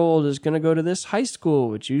 13-year-old is going to go to this high school,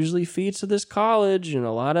 which usually feeds to this college, and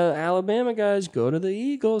a lot of Alabama guys go to the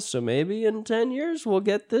Eagles, so maybe in 10 years we'll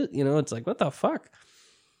get this. It's like, what the fuck?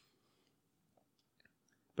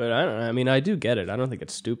 But I don't know. I mean, I do get it. I don't think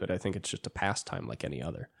it's stupid. I think it's just a pastime like any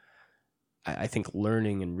other. I think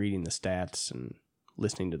learning and reading the stats and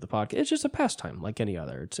listening to the podcast, it's just a pastime like any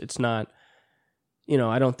other. It's not,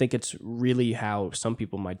 I don't think it's really how some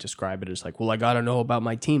people might describe it as well, I got to know about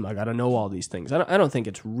my team. I got to know all these things. I don't think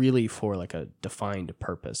it's really for a defined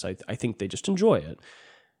purpose. I think they just enjoy it.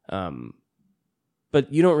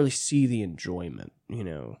 But you don't really see the enjoyment,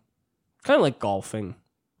 kind of like golfing.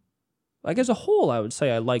 As a whole, I would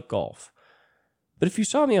say I like golf. But if you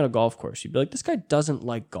saw me on a golf course, you'd be like, this guy doesn't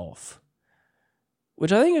like golf.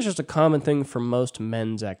 Which I think is just a common thing for most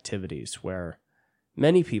men's activities, where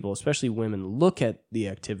many people, especially women, look at the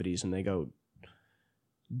activities and they go,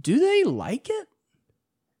 do they like it?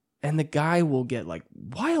 And the guy will get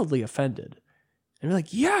wildly offended. And be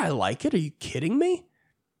like, yeah, I like it. Are you kidding me?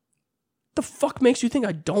 The fuck makes you think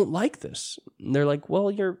I don't like this? And they're like,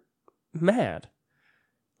 well, you're mad.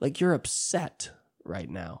 You're upset right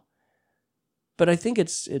now. But I think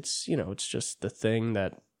it's just the thing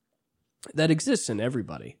that exists in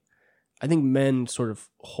everybody. I think men sort of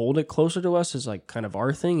hold it closer to us as kind of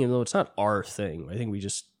our thing, even though it's not our thing. I think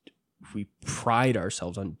we pride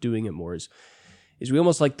ourselves on doing it more. Is we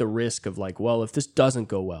almost like the risk of well, if this doesn't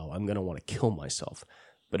go well, I'm going to want to kill myself.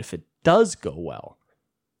 But if it does go well,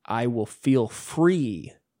 I will feel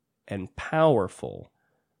free and powerful,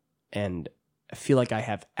 and I feel like I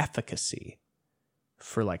have efficacy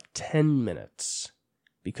for 10 minutes,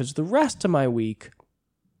 because the rest of my week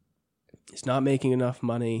is not making enough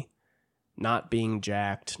money, not being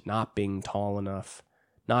jacked, not being tall enough,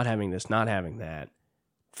 not having this, not having that,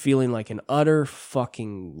 feeling like an utter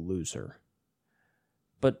fucking loser.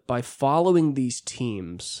 But by following these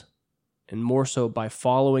teams, and more so by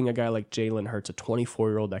following a guy like Jalen Hurts, a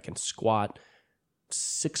 24-year-old that can squat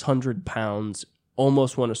 600 pounds,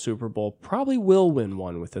 almost won a Super Bowl, probably will win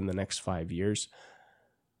one within the next 5 years,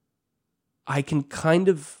 I can kind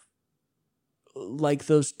of, like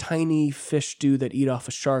those tiny fish do that eat off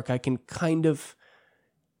a shark, I can kind of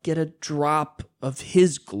get a drop of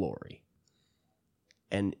his glory.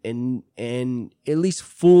 And at least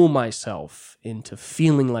fool myself into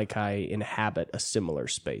feeling like I inhabit a similar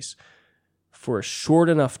space for a short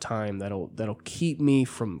enough time that'll keep me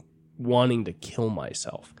from wanting to kill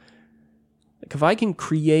myself. Like if I can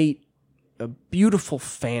create a beautiful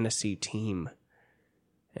fantasy team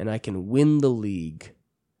and I can win the league,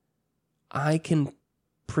 I can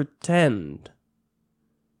pretend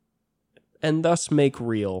and thus make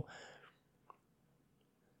real.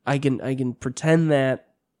 I can pretend that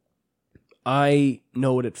I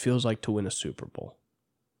know what it feels like to win a Super Bowl.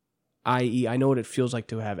 I.e., I know what it feels like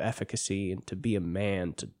to have efficacy and to be a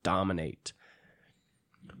man, to dominate.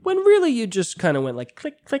 When really you just kind of went like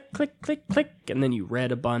click, click, click, click, click, and then you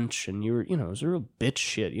read a bunch and you were, it was a real bitch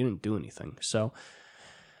shit. You didn't do anything. So,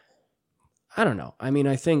 I don't know. I mean,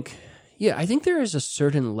 I think there is a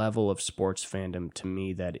certain level of sports fandom to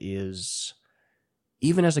me that is,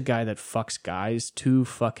 even as a guy that fucks guys, too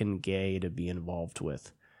fucking gay to be involved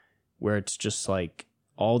with. Where it's just like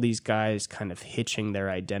all these guys kind of hitching their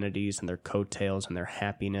identities and their coattails and their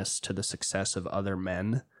happiness to the success of other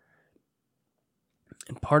men.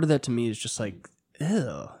 And part of that to me is just like,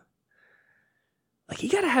 ew. Like, you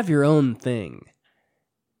gotta have your own thing.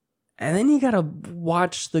 And then you gotta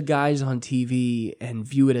watch the guys on TV and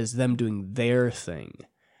view it as them doing their thing.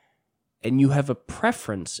 And you have a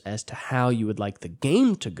preference as to how you would like the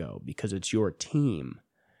game to go because it's your team.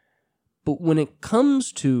 But when it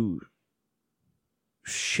comes to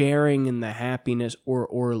sharing in the happiness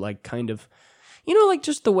or like kind of, like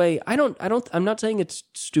just the way, I'm not saying it's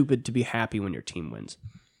stupid to be happy when your team wins.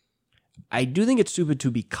 I do think it's stupid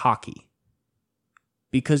to be cocky.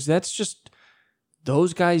 Because that's just,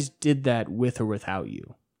 those guys did that with or without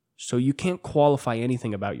you. So you can't qualify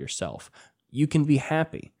anything about yourself. You can be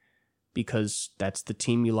happy because that's the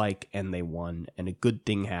team you like and they won and a good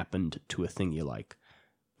thing happened to a thing you like.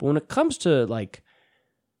 But when it comes to like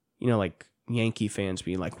Yankee fans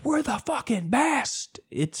being like, we're the fucking best,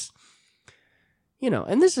 it's,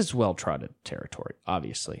 and this is well-trodden territory,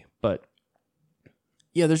 obviously. But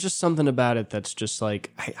yeah, there's just something about it that's just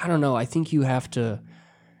like, I don't know, I think you have to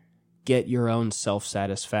get your own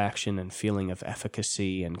self-satisfaction and feeling of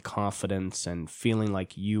efficacy and confidence and feeling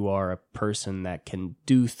like you are a person that can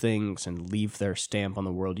do things and leave their stamp on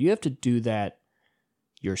the world. You have to do that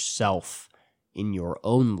yourself in your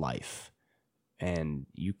own life. And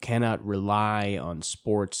you cannot rely on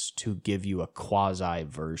sports to give you a quasi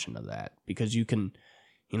version of that because you can,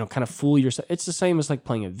 kind of fool yourself. It's the same as like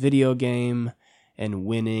playing a video game and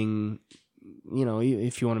winning,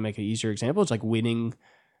 if you want to make an easier example, it's like winning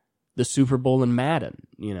the Super Bowl in Madden.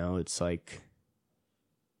 It's like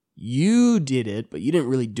you did it, but you didn't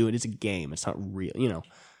really do it. It's a game. It's not real,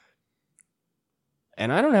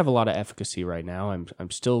 And I don't have a lot of efficacy right now. I'm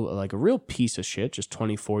still like a real piece of shit, just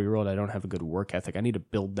 24-year-old. I don't have a good work ethic. I need to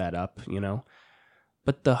build that up,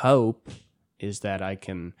 But the hope is that I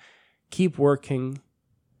can keep working,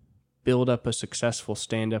 build up a successful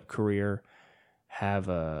stand-up career, have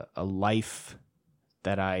a life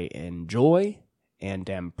that I enjoy and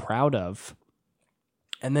am proud of,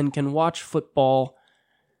 and then can watch football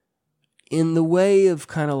in the way of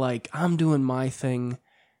kind of like, I'm doing my thing.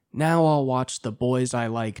 Now I'll watch the boys I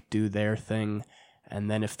like do their thing,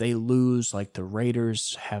 and then if they lose like the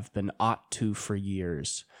Raiders have been ought to for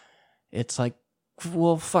years, it's like,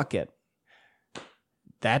 well, fuck it.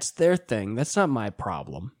 That's their thing. That's not my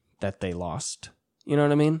problem that they lost. You know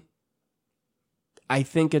what I mean? I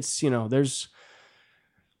think it's,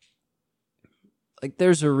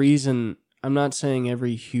 there's a reason. I'm not saying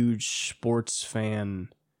every huge sports fan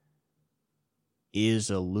is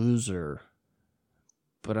a loser,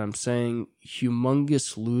 but I'm saying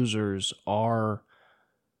humongous losers are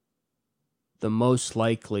the most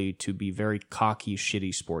likely to be very cocky,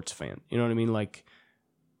 shitty sports fan. You know what I mean? Like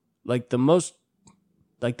the most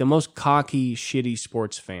cocky, shitty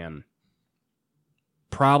sports fan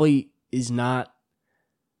probably is not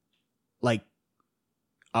like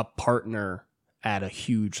a partner at a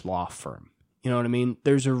huge law firm. You know what I mean?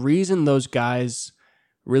 There's a reason those guys,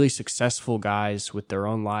 really successful guys with their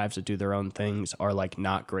own lives that do their own things, are like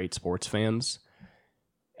not great sports fans,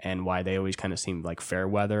 and why they always kind of seem like fair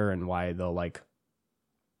weather, and why they'll like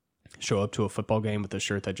show up to a football game with a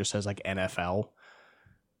shirt that just says like NFL.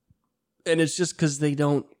 And it's just because they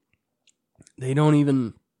can't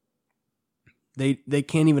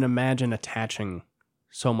even imagine attaching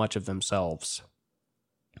so much of themselves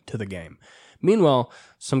to the game. Meanwhile,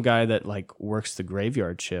 some guy that like works the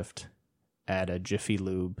graveyard shift at a Jiffy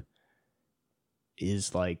Lube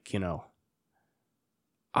is like,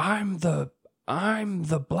 I'm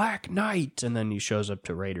the Black Knight, and then he shows up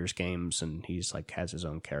to Raiders games and he's like has his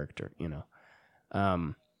own character,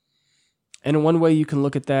 And in one way you can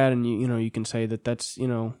look at that and you can say that's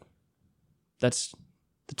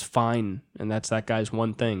fine, and that's that guy's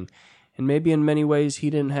one thing. And maybe in many ways he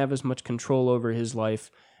didn't have as much control over his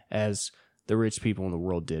life as the rich people in the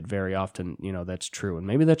world did. Very often, that's true. And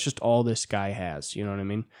maybe that's just all this guy has, you know what I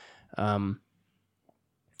mean?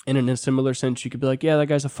 And in a similar sense, you could be like, yeah, that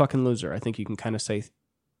guy's a fucking loser. I think you can kind of say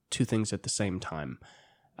two things at the same time.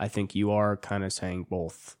 I think you are kind of saying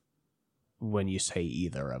both when you say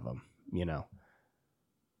either of them,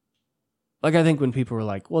 Like, I think when people were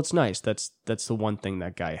like, well, it's nice, that's the one thing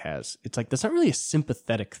that guy has. It's like, that's not really a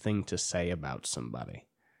sympathetic thing to say about somebody.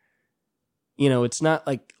 It's not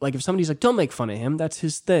like if somebody's like, don't make fun of him, that's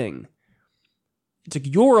his thing. It's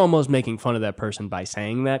like you're almost making fun of that person by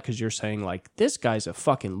saying that, because you're saying like, this guy's a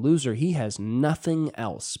fucking loser. He has nothing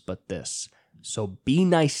else but this. So be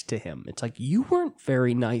nice to him. It's like you weren't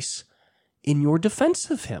very nice in your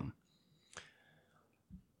defense of him.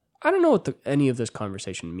 I don't know what any of this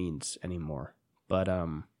conversation means anymore, but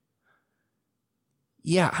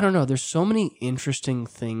yeah, I don't know. There's so many interesting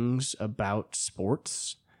things about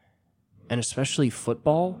sports, and especially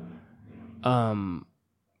football.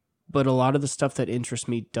 But a lot of the stuff that interests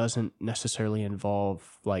me doesn't necessarily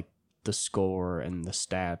involve like the score and the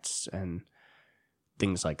stats and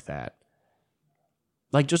things like that.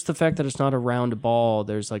 Like just the fact that it's not a round ball,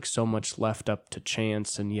 there's like so much left up to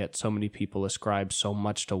chance, and yet so many people ascribe so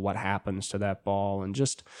much to what happens to that ball. And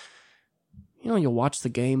just, you'll watch the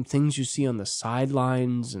game, things you see on the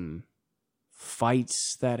sidelines and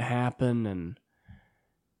fights that happen and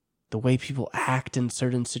the way people act in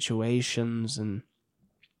certain situations and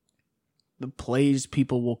the plays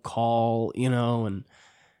people will call, and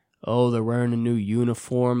they're wearing a new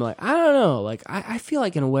uniform. Like, I don't know. Like, I feel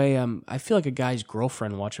like in a way, I feel like a guy's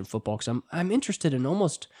girlfriend watching football, because I'm interested in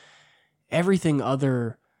almost everything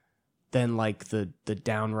other than like the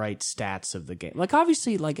downright stats of the game. Like,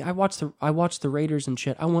 obviously, like I watch the Raiders and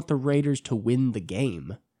shit. I want the Raiders to win the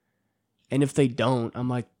game, and if they don't, I'm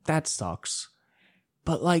like, that sucks.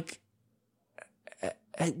 But like,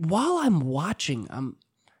 while I'm watching, I'm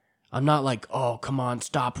not like, oh, come on,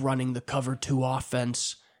 stop running the cover 2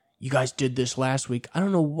 offense. You guys did this last week. I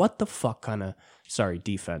don't know what the fuck kind of,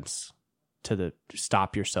 defense to the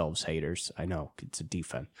stop yourselves haters. I know it's a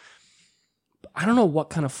defense. But I don't know what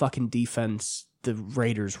kind of fucking defense the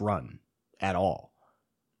Raiders run at all.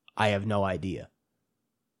 I have no idea.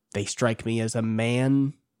 They strike me as a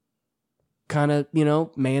man kind of,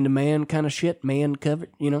 man-to-man kind of shit, man cover,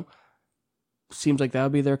 Seems like that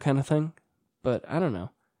would be their kind of thing. But I don't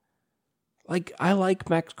know. Like, I like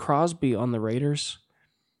Max Crosby on the Raiders.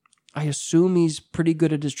 I assume he's pretty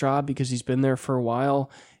good at his job because he's been there for a while,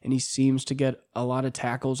 and he seems to get a lot of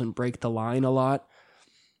tackles and break the line a lot.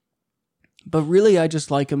 But really, I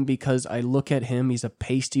just like him because I look at him. He's a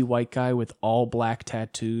pasty white guy with all black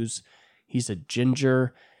tattoos. He's a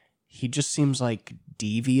ginger. He just seems like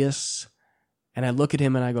devious. And I look at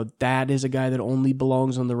him and I go, that is a guy that only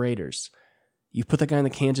belongs on the Raiders. You put that guy in the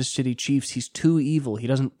Kansas City Chiefs, he's too evil. He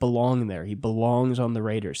doesn't belong there. He belongs on the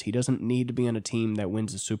Raiders. He doesn't need to be on a team that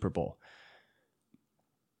wins the Super Bowl.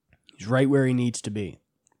 He's right where he needs to be.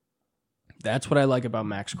 That's what I like about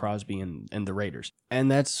Max Crosby and the Raiders. And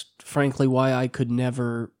that's frankly why I could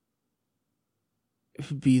never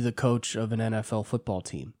be the coach of an NFL football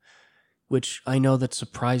team, which I know that's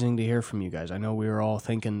surprising to hear from you guys. I know we were all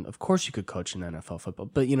thinking, of course you could coach an NFL football.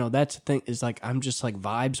 But, that's the thing, is like, I'm just like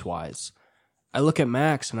vibes-wise. I look at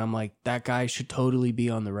Max and I'm like, that guy should totally be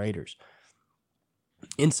on the Raiders.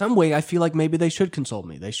 In some way, I feel like maybe they should consult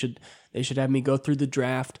me. They should have me go through the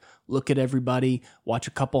draft, look at everybody, watch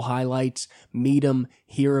a couple highlights, meet them,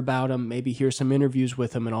 hear about them, maybe hear some interviews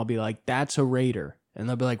with them, and I'll be like, that's a Raider. And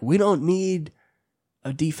they'll be like, we don't need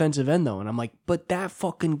a defensive end though. And I'm like, but that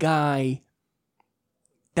fucking guy,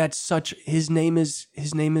 his name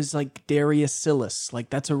is like Darius Silas. Like,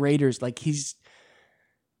 that's a Raiders. Like,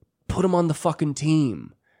 put him on the fucking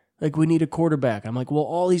team. Like, we need a quarterback. I'm like, well,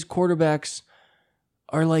 all these quarterbacks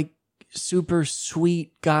are like super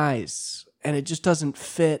sweet guys, and it just doesn't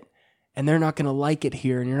fit, and they're not going to like it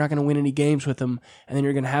here, and you're not going to win any games with them, and then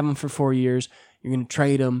you're going to have them for 4 years. You're going to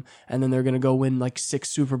trade them, and then they're going to go win like 6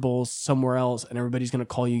 Super Bowls somewhere else, and everybody's going to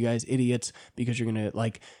call you guys idiots because you're going to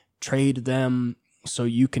like trade them so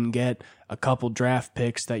you can get a couple draft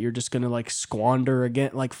picks that you're just going to like squander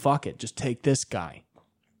again. Like, fuck it, just take this guy.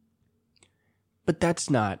 But that's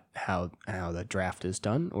not how the draft is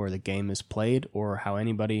done, or the game is played, or how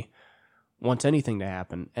anybody wants anything to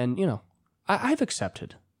happen. And, you know, I've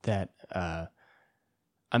accepted that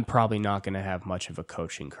I'm probably not going to have much of a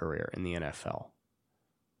coaching career in the NFL.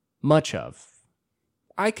 Much of.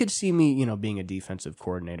 I could see me, you know, being a defensive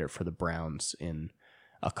coordinator for the Browns in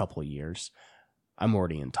a couple of years. I'm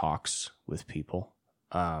already in talks with people.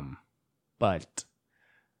 But,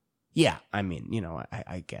 yeah, I mean, you know,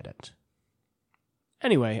 I get it.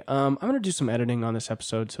 Anyway, I'm going to do some editing on this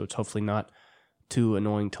episode, so it's hopefully not too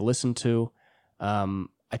annoying to listen to.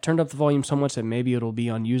 I turned up the volume so much that maybe it'll be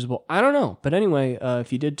unusable. I don't know. But anyway,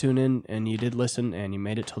 if you did tune in and you did listen and you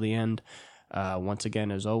made it till the end, once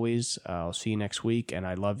again, as always, I'll see you next week, and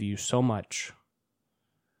I love you so much.